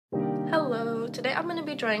Hello, today I'm going to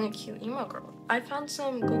be drawing a cute emo girl. I found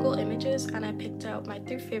some Google images and I picked out my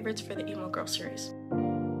 3 favorites for the emo girl series.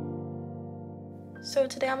 So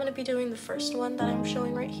today I'm going to be doing the first one that I'm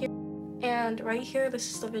showing right here. And right here,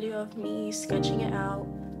 this is the video of me sketching it out.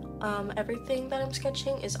 Everything that I'm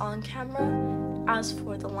sketching is on camera. As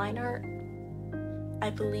for the line art, I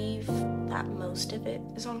believe that most of it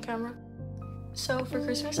is on camera. So for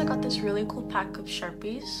Christmas, I got this really cool pack of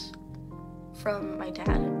Sharpies from my dad,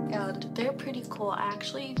 and they're pretty cool. I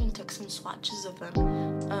actually even took some swatches of them.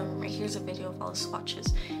 Right here's a video of all the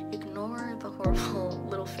swatches. Ignore the horrible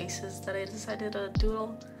little faces that I decided to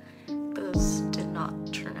doodle. Those did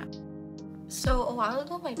not turn out. So a while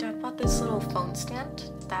ago, my dad bought this little phone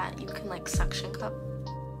stand that you can like suction cup.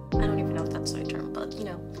 I don't even know if that's the right term, but you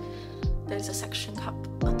know, there's a suction cup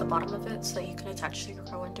at the bottom of it so that you can attach to your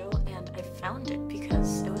car window, and I found it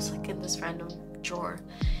because it was like in this random drawer.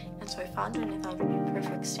 And so I found it and I thought it would be a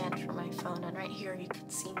perfect stand for my phone, and right here you can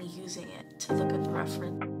see me using it to look at the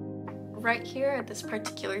reference. Right here at this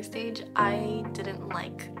particular stage, I didn't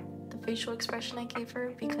like the facial expression I gave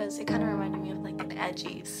her because it kind of reminded me of like an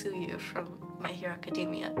edgy Suyu from My Hero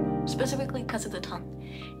Academia, specifically because of the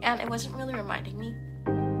tongue. And it wasn't really reminding me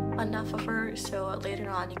enough of her, so later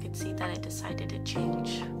on you could see that I decided to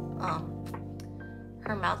change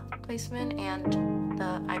her mouth placement and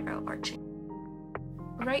the eyebrow arching.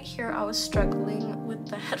 Right here, I was struggling with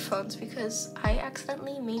the headphones because I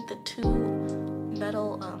accidentally made the two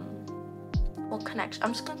metal, connections.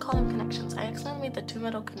 I'm just gonna call them connections. I accidentally made the two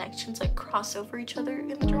metal connections like cross over each other in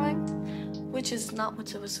the drawing, which is not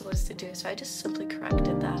what it was supposed to do, so I just simply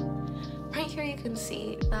corrected that. Right here, you can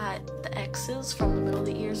see that the X's from the middle of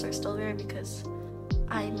the ears are still there because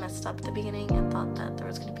I messed up at the beginning and thought that there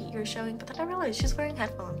was gonna be ears showing, but then I realized she's wearing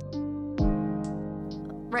headphones.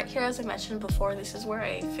 Right here, as I mentioned before, this is where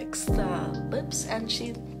I fixed the lips, and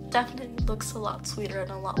she definitely looks a lot sweeter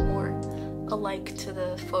and a lot more alike to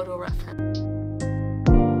the photo reference.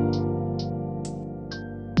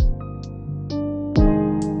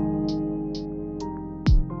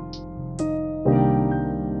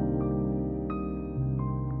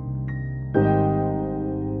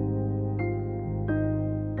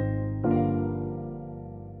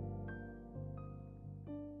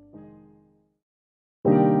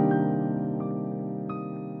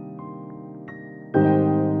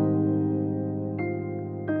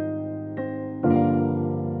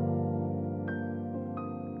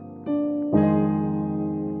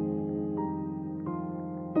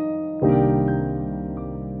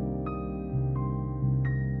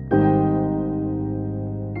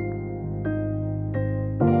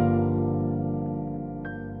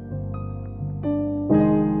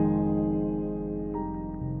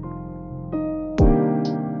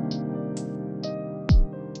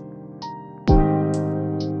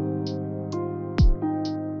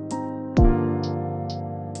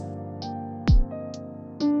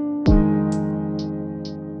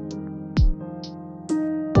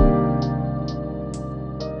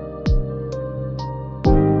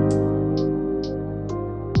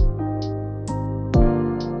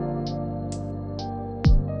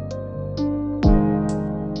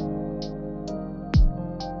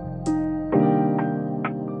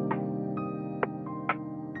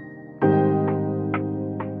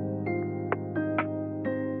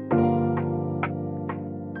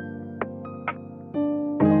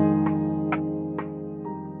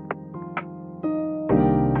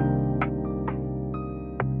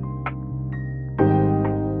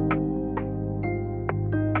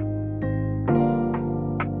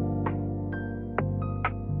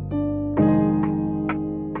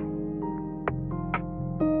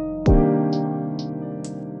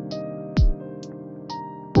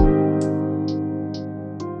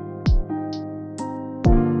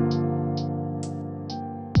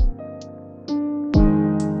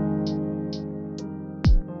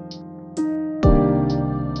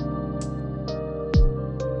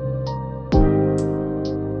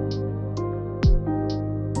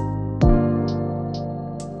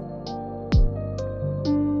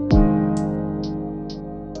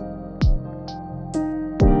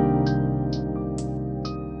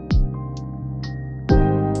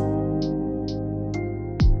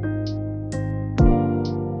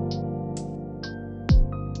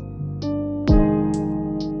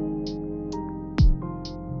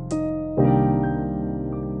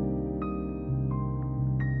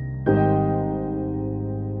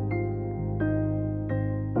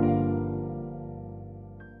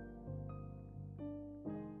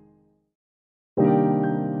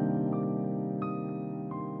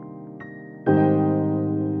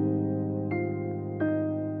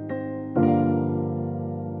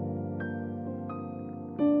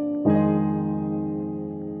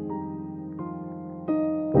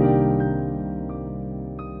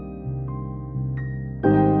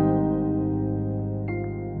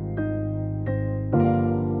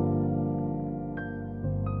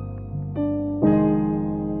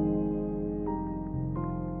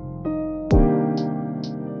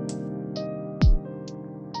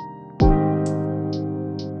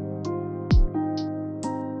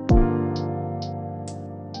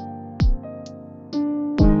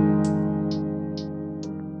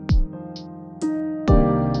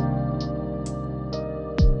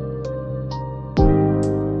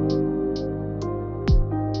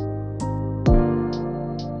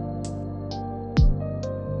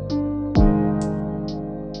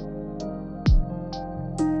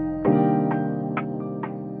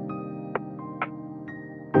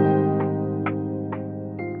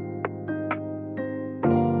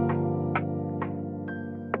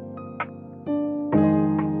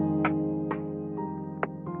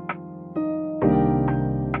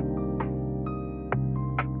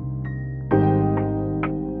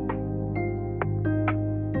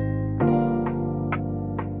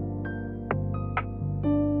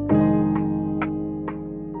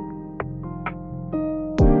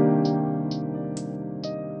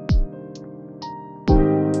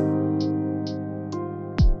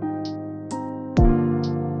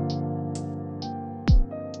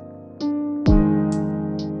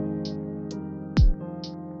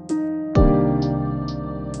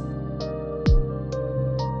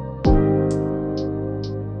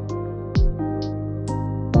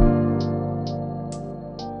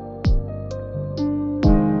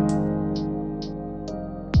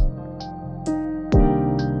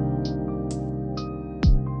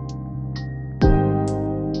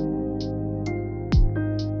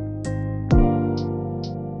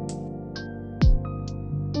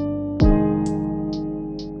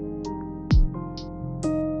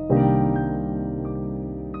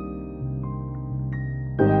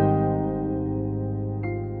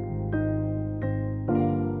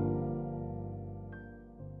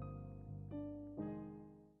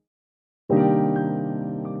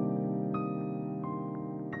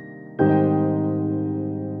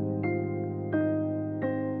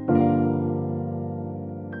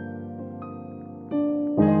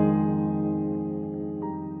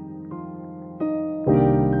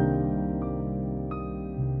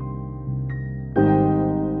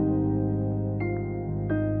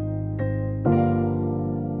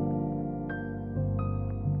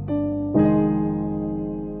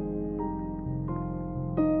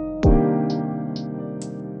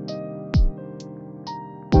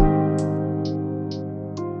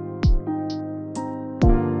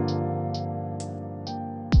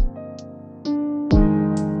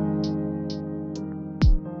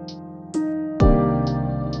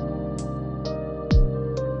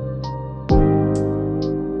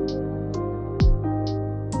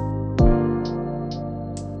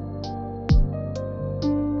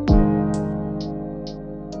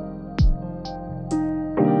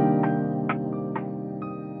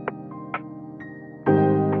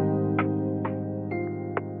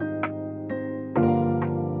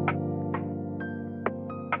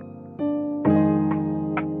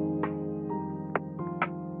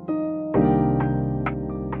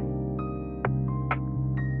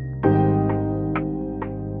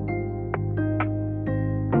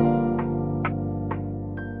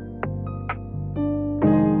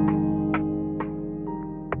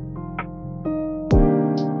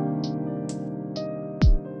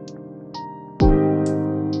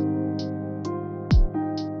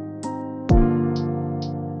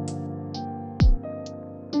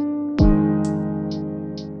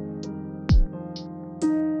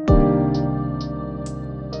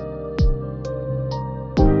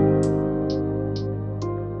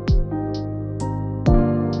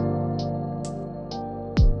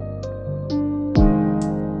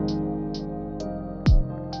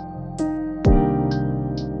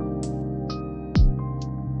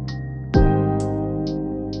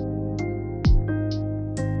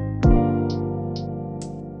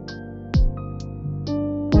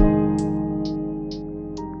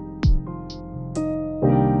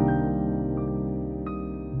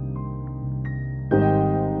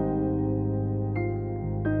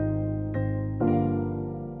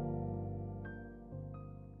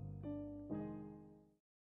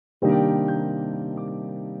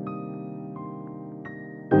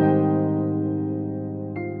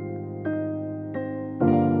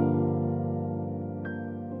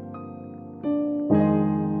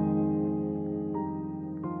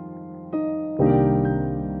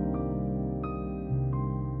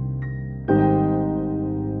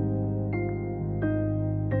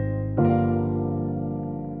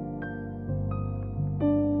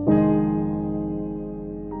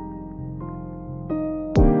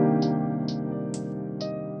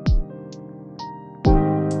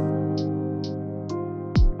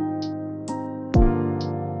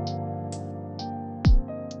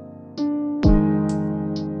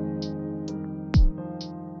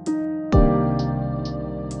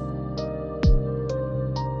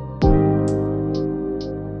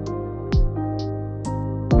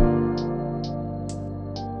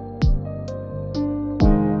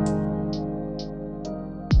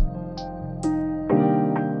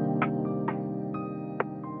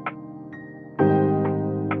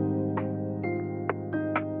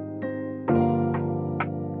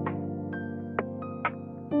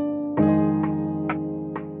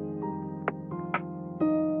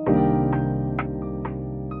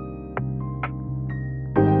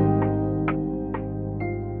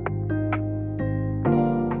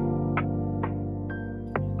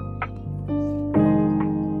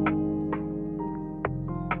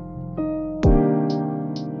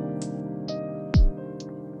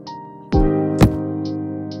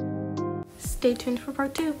 stay tuned for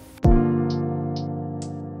part 2.